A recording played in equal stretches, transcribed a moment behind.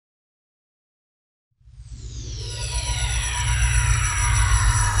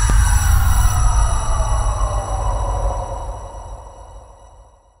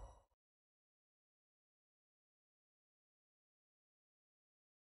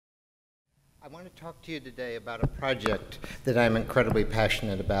I want to talk to you today about a project that I'm incredibly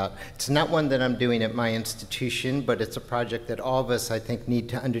passionate about. It's not one that I'm doing at my institution, but it's a project that all of us, I think, need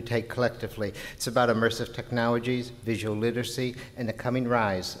to undertake collectively. It's about immersive technologies, visual literacy, and the coming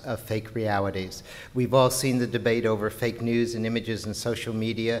rise of fake realities. We've all seen the debate over fake news and images in social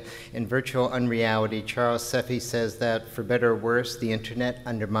media. In virtual unreality, Charles Seffi says that, for better or worse, the internet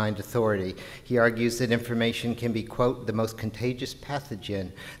undermined authority. He argues that information can be, quote, the most contagious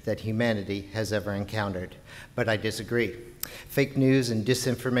pathogen that humanity has ever encountered. But I disagree. Fake news and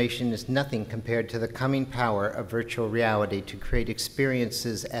disinformation is nothing compared to the coming power of virtual reality to create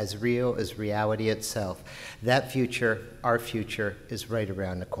experiences as real as reality itself. That future, our future, is right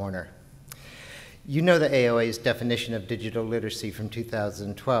around the corner. You know the AOA's definition of digital literacy from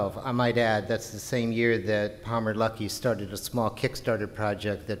 2012. I might add, that's the same year that Palmer Luckey started a small Kickstarter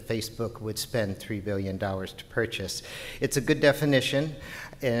project that Facebook would spend $3 billion to purchase. It's a good definition,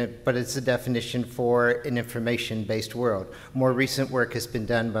 but it's a definition for an information-based world. More recent work has been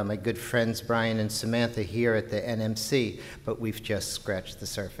done by my good friends Brian and Samantha here at the NMC, but we've just scratched the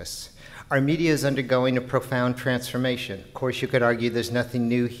surface. Our media is undergoing a profound transformation. Of course, you could argue there's nothing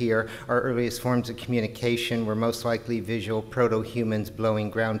new here. Our earliest forms of communication were most likely visual proto-humans blowing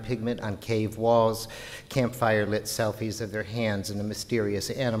ground pigment on cave walls, campfire-lit selfies of their hands and the mysterious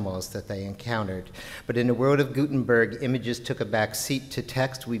animals that they encountered. But in the world of Gutenberg, images took a back seat to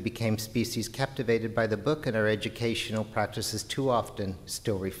text. We became species captivated by the book, and our educational practices too often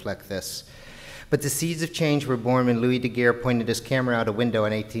still reflect this. But the seeds of change were born when Louis Daguerre pointed his camera out a window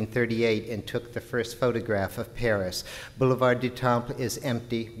in 1838 and took the first photograph of Paris. Boulevard du Temple is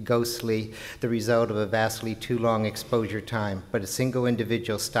empty, ghostly, the result of a vastly too long exposure time. But a single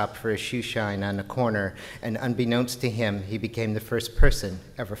individual stopped for a shoe shine on the corner, and unbeknownst to him, he became the first person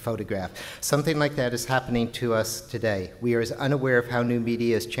ever photographed. Something like that is happening to us today. We are as unaware of how new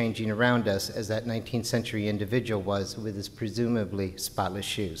media is changing around us as that 19th century individual was with his presumably spotless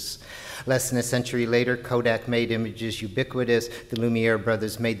shoes. Less than a century later, Kodak made images ubiquitous, the Lumiere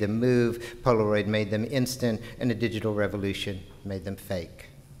brothers made them move, Polaroid made them instant, and the digital revolution made them fake.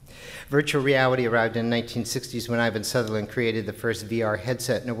 Virtual reality arrived in the 1960s when Ivan Sutherland created the first VR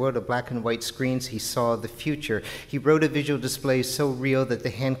headset. In a world of black and white screens, he saw the future. He wrote a visual display so real that the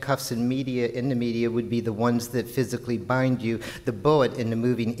handcuffs in the media would be the ones that physically bind you. The bullet in the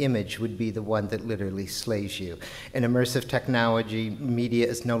moving image would be the one that literally slays you. In immersive technology, media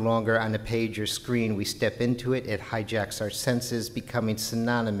is no longer on a page or screen. We step into it, it hijacks our senses, becoming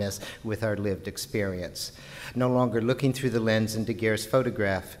synonymous with our lived experience. No longer looking through the lens in Daguerre's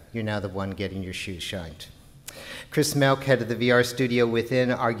photograph, you're now the one getting your shoes shined. Chris Melk, head of the VR studio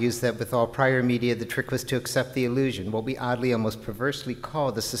Within, argues that with all prior media, the trick was to accept the illusion, what we oddly, almost perversely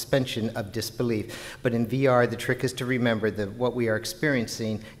call the suspension of disbelief. But in VR, the trick is to remember that what we are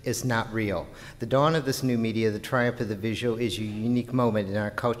experiencing is not real. The dawn of this new media, the triumph of the visual, is a unique moment in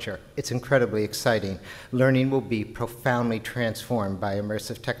our culture. It's incredibly exciting. Learning will be profoundly transformed by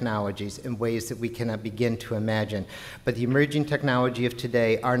immersive technologies in ways that we cannot begin to imagine. But the emerging technology of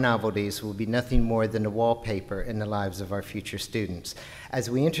today, our novelties, will be nothing more than a wallpaper in the lives of our future students. As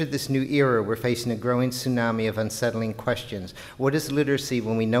we enter this new era, we're facing a growing tsunami of unsettling questions. What is literacy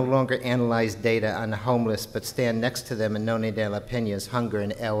when we no longer analyze data on the homeless, but stand next to them in Noni de la Peña's Hunger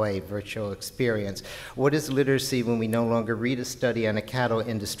in LA virtual experience? What is literacy when we no longer read a study on a cattle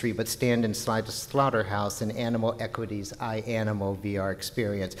industry, but stand inside a slaughterhouse in Animal Equity's iAnimal VR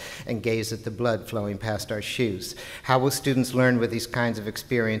experience and gaze at the blood flowing past our shoes? How will students learn with these kinds of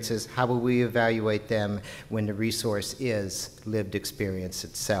experiences? How will we evaluate them when the resource is lived experience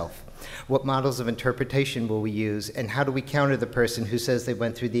itself? What models of interpretation will we use, and how do we counter the person who says they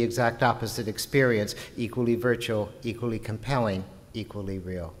went through the exact opposite experience, equally virtual, equally compelling, equally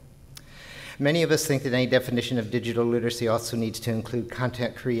real? Many of us think that any definition of digital literacy also needs to include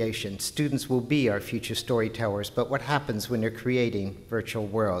content creation. Students will be our future storytellers, but what happens when they're creating virtual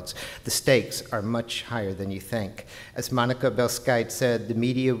worlds? The stakes are much higher than you think. As Monica Belskite said, the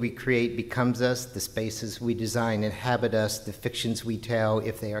media we create becomes us, the spaces we design inhabit us, the fictions we tell,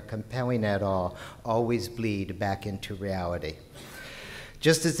 if they are compelling at all, always bleed back into reality.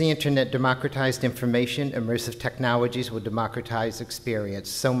 Just as the internet democratized information, immersive technologies will democratize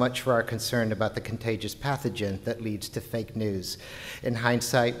experience. So much for our concern about the contagious pathogen that leads to fake news. In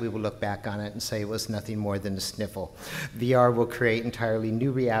hindsight, we will look back on it and say it was nothing more than a sniffle. VR will create entirely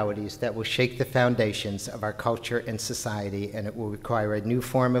new realities that will shake the foundations of our culture and society, and it will require a new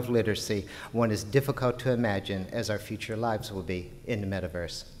form of literacy, one as difficult to imagine as our future lives will be in the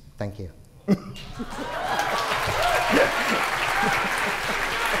metaverse. Thank you.